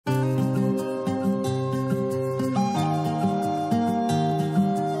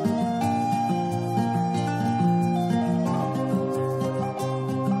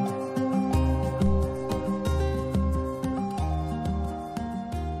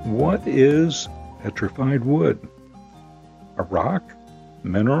What is petrified wood? A rock,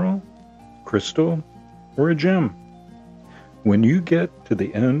 mineral, crystal, or a gem? When you get to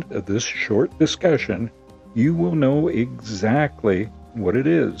the end of this short discussion, you will know exactly what it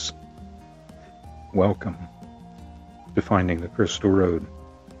is. Welcome to Finding the Crystal Road.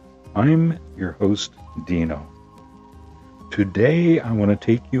 I'm your host, Dino. Today, I want to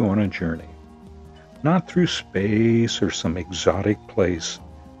take you on a journey, not through space or some exotic place,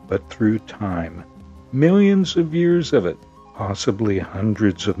 but through time. Millions of years of it, possibly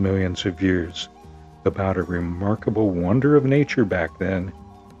hundreds of millions of years, about a remarkable wonder of nature back then,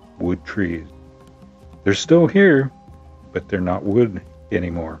 wood trees. They're still here, but they're not wood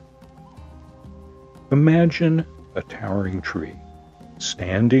anymore. Imagine a towering tree,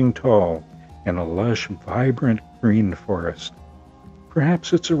 standing tall in a lush, vibrant green forest.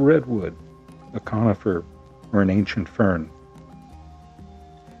 Perhaps it's a redwood, a conifer, or an ancient fern.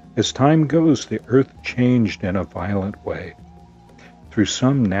 As time goes, the earth changed in a violent way. Through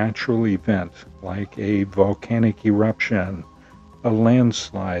some natural event, like a volcanic eruption, a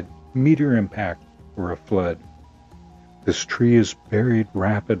landslide, meteor impact, or a flood. This tree is buried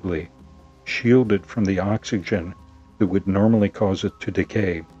rapidly, shielded from the oxygen that would normally cause it to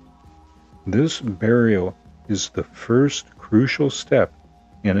decay. This burial is the first crucial step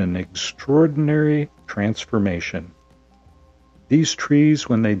in an extraordinary transformation. These trees,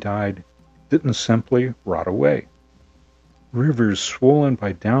 when they died, didn't simply rot away. Rivers swollen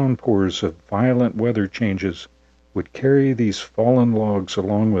by downpours of violent weather changes would carry these fallen logs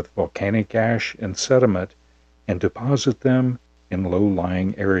along with volcanic ash and sediment and deposit them in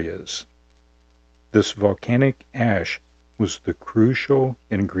low-lying areas. This volcanic ash was the crucial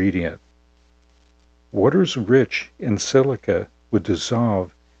ingredient. Waters rich in silica would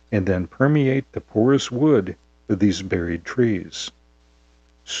dissolve and then permeate the porous wood of these buried trees.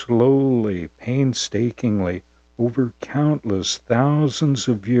 Slowly, painstakingly, over countless thousands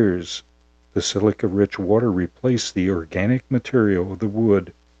of years, the silica-rich water replaced the organic material of the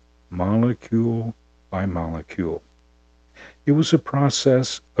wood, molecule by molecule. It was a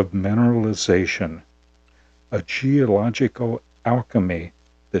process of mineralization, a geological alchemy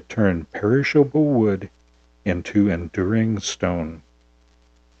that turned perishable wood into enduring stone.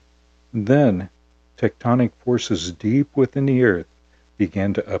 Then, tectonic forces deep within the earth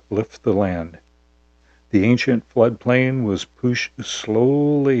began to uplift the land. The ancient floodplain was pushed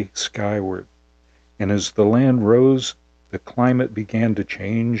slowly skyward, and as the land rose, the climate began to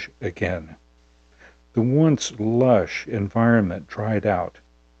change again. The once lush environment dried out.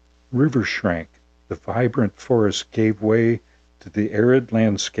 Rivers shrank. The vibrant forest gave way to the arid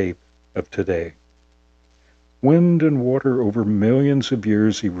landscape of today. Wind and water over millions of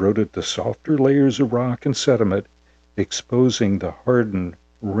years eroded the softer layers of rock and sediment, exposing the hardened,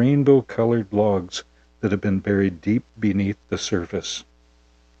 rainbow-colored logs that have been buried deep beneath the surface.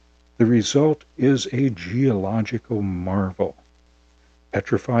 The result is a geological marvel.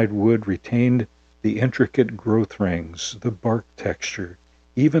 Petrified wood retained the intricate growth rings, the bark texture,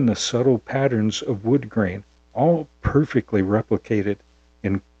 even the subtle patterns of wood grain, all perfectly replicated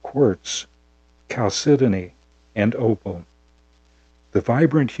in quartz, chalcedony, and opal. The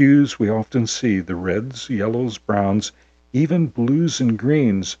vibrant hues we often see, the reds, yellows, browns, even blues and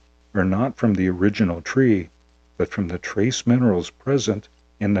greens, are not from the original tree, but from the trace minerals present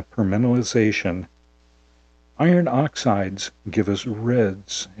in the permineralization. Iron oxides give us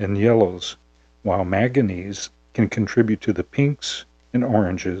reds and yellows, while manganese can contribute to the pinks and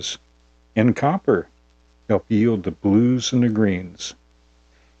oranges, and copper help yield the blues and the greens.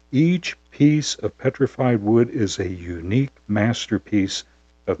 Each piece of petrified wood is a unique masterpiece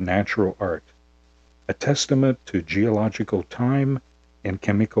of natural art, a testament to geological time and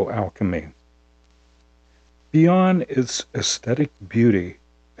chemical alchemy. Beyond its aesthetic beauty,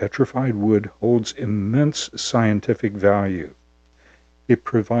 petrified wood holds immense scientific value. It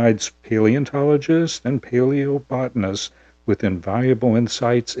provides paleontologists and paleobotanists with invaluable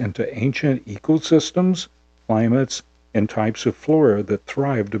insights into ancient ecosystems, climates, and types of flora that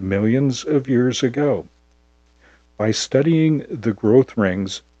thrived millions of years ago. By studying the growth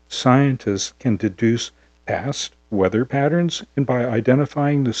rings, scientists can deduce past weather patterns, and by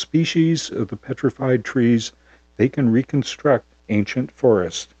identifying the species of the petrified trees, they can reconstruct ancient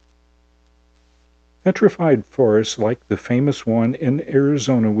forests. Petrified forests, like the famous one in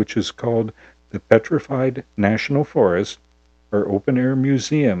Arizona, which is called the Petrified National Forest, are open-air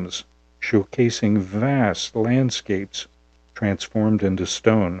museums showcasing vast landscapes transformed into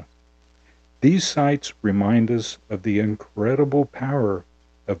stone. These sites remind us of the incredible power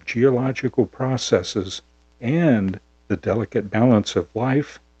of geological processes and the delicate balance of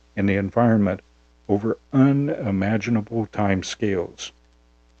life and the environment over unimaginable time scales.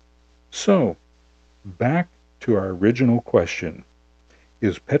 So, back to our original question.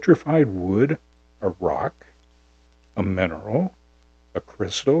 Is petrified wood a rock, a mineral, a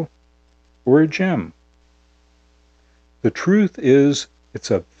crystal, or a gem? The truth is,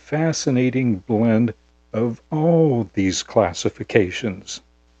 it's a fascinating blend of all these classifications.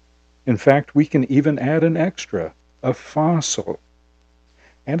 In fact, we can even add an extra, a fossil.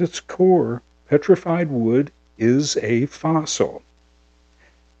 At its core, petrified wood is a fossil.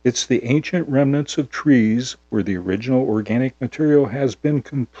 It's the ancient remnants of trees where the original organic material has been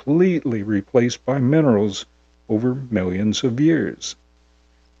completely replaced by minerals over millions of years.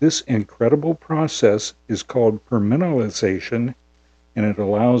 This incredible process is called permineralization, and it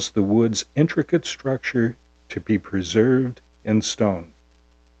allows the wood's intricate structure to be preserved in stone.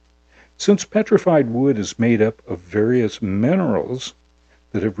 Since petrified wood is made up of various minerals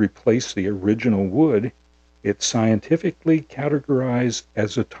that have replaced the original wood, it's scientifically categorized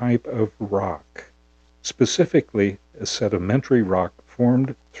as a type of rock, specifically a sedimentary rock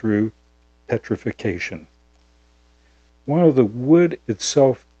formed through petrification. While the wood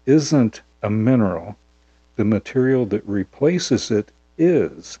itself isn't a mineral, the material that replaces it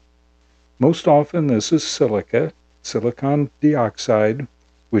is. Most often this is silica, silicon dioxide,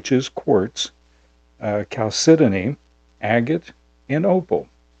 which is quartz, chalcedony, agate, and opal.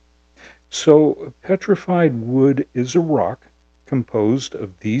 So petrified wood is a rock composed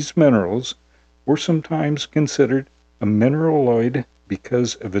of these minerals, or sometimes considered a mineraloid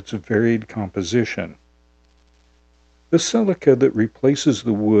because of its varied composition. The silica that replaces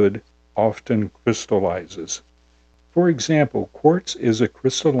the wood often crystallizes. For example, quartz is a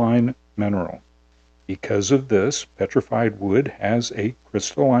crystalline mineral. Because of this, petrified wood has a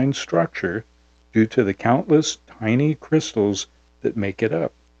crystalline structure due to the countless tiny crystals that make it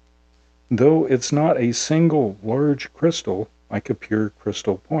up, though it's not a single large crystal like a pure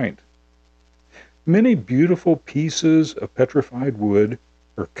crystal point. Many beautiful pieces of petrified wood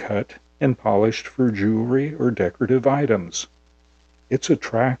are cut and polished for jewelry or decorative items. Its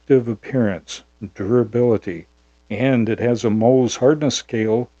attractive appearance, durability, and it has a Mohs hardness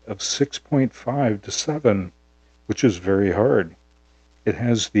scale of 6.5 to 7, which is very hard. It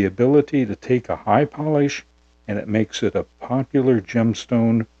has the ability to take a high polish, and it makes it a popular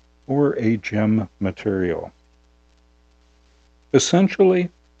gemstone or a gem material. Essentially,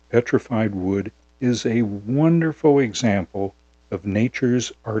 petrified wood is a wonderful example of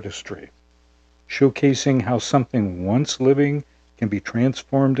nature's artistry, showcasing how something once living can be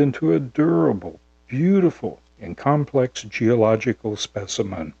transformed into a durable, beautiful, and complex geological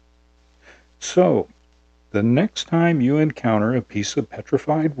specimen. So, the next time you encounter a piece of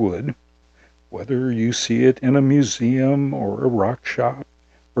petrified wood, whether you see it in a museum or a rock shop,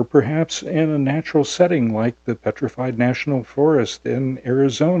 or perhaps in a natural setting like the Petrified National Forest in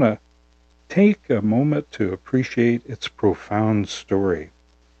Arizona, take a moment to appreciate its profound story.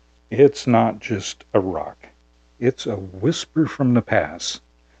 It's not just a rock. It's a whisper from the past,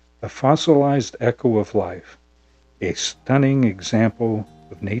 a fossilized echo of life, a stunning example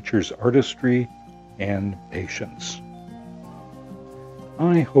of nature's artistry and patience.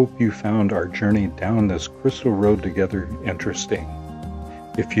 I hope you found our journey down this crystal road together interesting.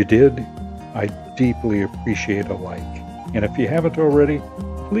 If you did, I deeply appreciate a like. And if you haven't already,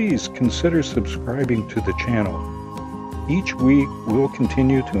 please consider subscribing to the channel. Each week, we'll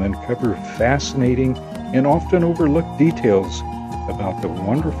continue to uncover fascinating and often overlooked details about the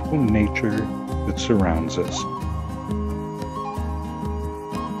wonderful nature that surrounds us.